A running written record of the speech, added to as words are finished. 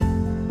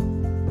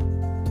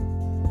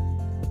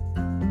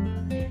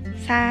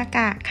ซาก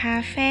ะคา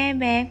เฟ่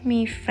เบค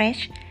มีเฟรช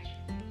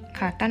ข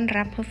อต้อน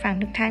รับผู้ฟัง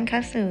ทุกท่านเข้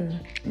าสู่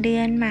เดื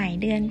อนใหม่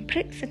เดือนพ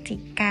ฤศจิ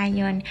กา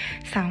ยน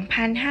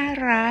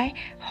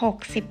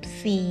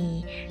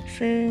 2564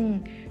 ซึ่ง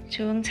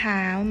ช่วงเช้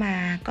ามา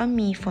ก็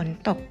มีฝน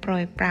ตกโปร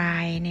ยปลา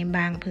ยในบ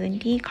างพื้น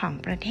ที่ของ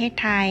ประเทศ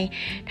ไทย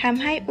ท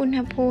ำให้อุณ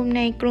หภูมิใ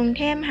นกรุงเ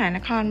ทพมหาน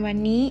ครวัน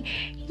นี้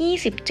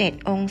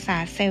27องศา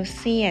เซลเ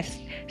ซียส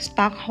ส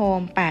ต็อกโฮ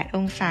ล์ม8อ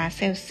งศาเ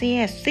ซลเซีย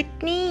สซิด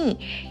นีย์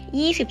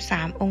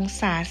23อง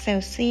ศาเซล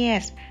เซีย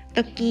สโต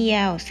เกีย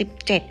ว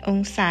17อง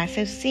ศาเซ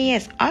ลเซีย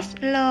สออส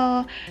โล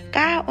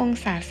9อง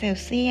ศาเซล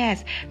เซียส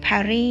ปา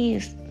รี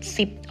ส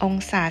10อง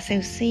ศาเซ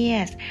ลเซีย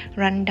ส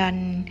ลอนดอน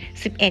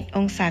11อ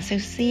งศาเซ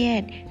ลเซีย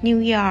สนิว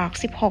ยอร์ก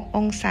16อ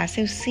งศาเซ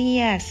ลเซี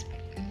ยส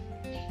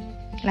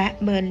และ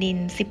เบอร์ลิน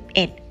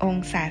11อง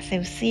ศาเซ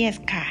ลเซียส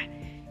ค่ะ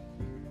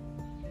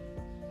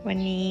วัน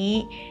นี้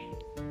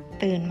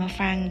ตื่นมา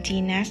ฟัง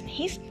Genius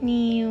His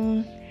News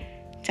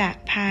จะ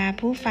พา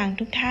ผู้ฟัง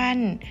ทุกท่าน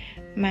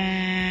มา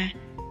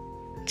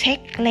เช็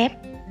คเล็บ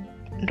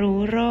รู้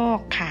โรค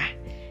ค่ะ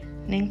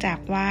เนื่องจาก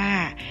ว่า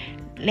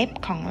เล็บ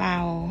ของเรา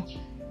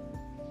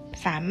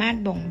สามารถ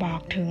บ่งบอ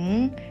กถึง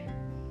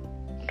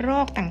โร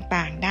ค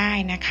ต่างๆได้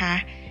นะคะ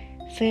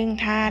ซึ่ง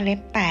ถ้าเล็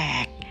บแต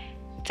ก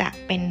จะ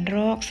เป็นโร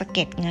คสะเ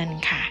ก็ดเงิน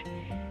ค่ะ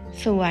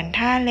ส่วน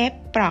ถ้าเล็บ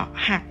เปราะ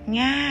หัก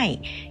ง่าย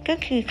ก็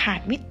คือขา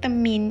ดวิตา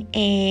มิน A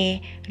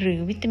หรือ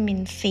วิตามิน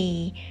C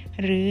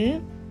หรือ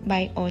ไบ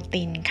โอ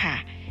ตินค่ะ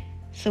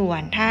ส่ว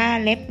นถ้า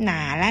เล็บหนา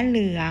และเห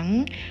ลือง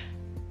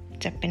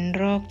จะเป็น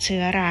โรคเชื้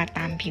อราต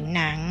ามผิว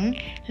หนัง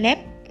เล็บ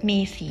มี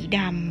สีด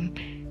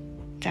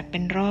ำจะเป็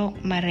นโรค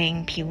มะเร็ง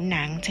ผิวห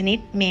นังชนิด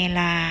เม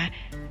ลา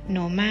โน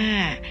มา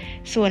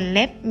ส่วนเ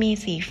ล็บมี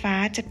สีฟ้า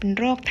จะเป็น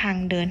โรคทาง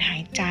เดินหา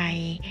ยใจ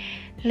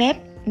เล็บ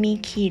มี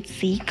ขีด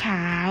สีข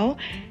าว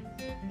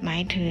หมา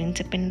ยถึงจ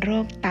ะเป็นโร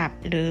คตับ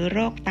หรือโร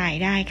คไต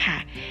ได้ค่ะ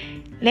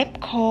เล็บ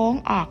โค้ง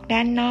ออกด้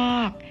านนอ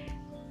ก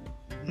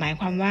หมาย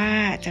ความว่า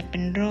จะเป็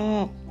นโร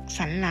ค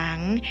สันหลัง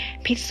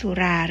พิษสุ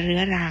ราเรื้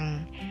อรัง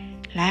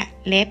และ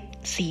เล็บ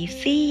สี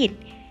ซีด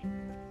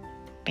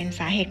เป็นส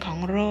าเหตุของ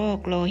โรค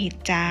โลหิต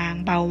จาง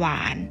เบาหว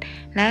าน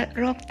และ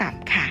โรคตับ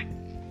ค่ะ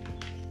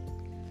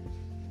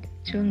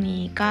ช่วง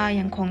นี้ก็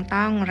ยังคง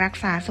ต้องรัก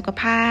ษาสุข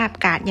ภาพ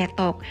กาดอย่า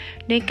ตก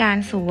ด้วยการ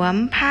สวม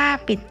ผ้า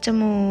ปิดจ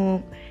มูก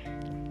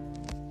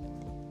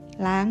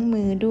ล้าง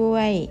มือด้ว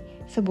ย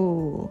ส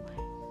บู่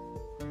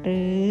ห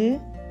รือ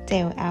เจ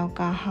ลแอล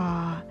กอฮอ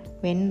ล์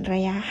เว้นระ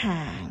ยะห่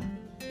าง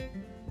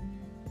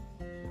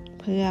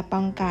เพื่อป้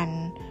องกัน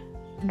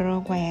โร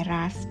คไว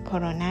รัสโค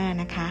โรนา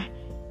นะคะ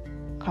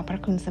ขอบพร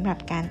ะคุณสำหรับ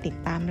การติด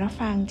ตามรับ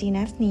ฟัง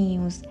Genius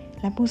News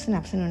และผู้สนั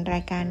บสนุนรา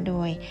ยการโด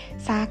ย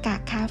ซากะ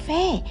คาเ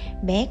ฟ่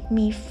เบค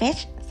มีเฟช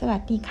สวั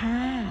สดีค่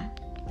ะ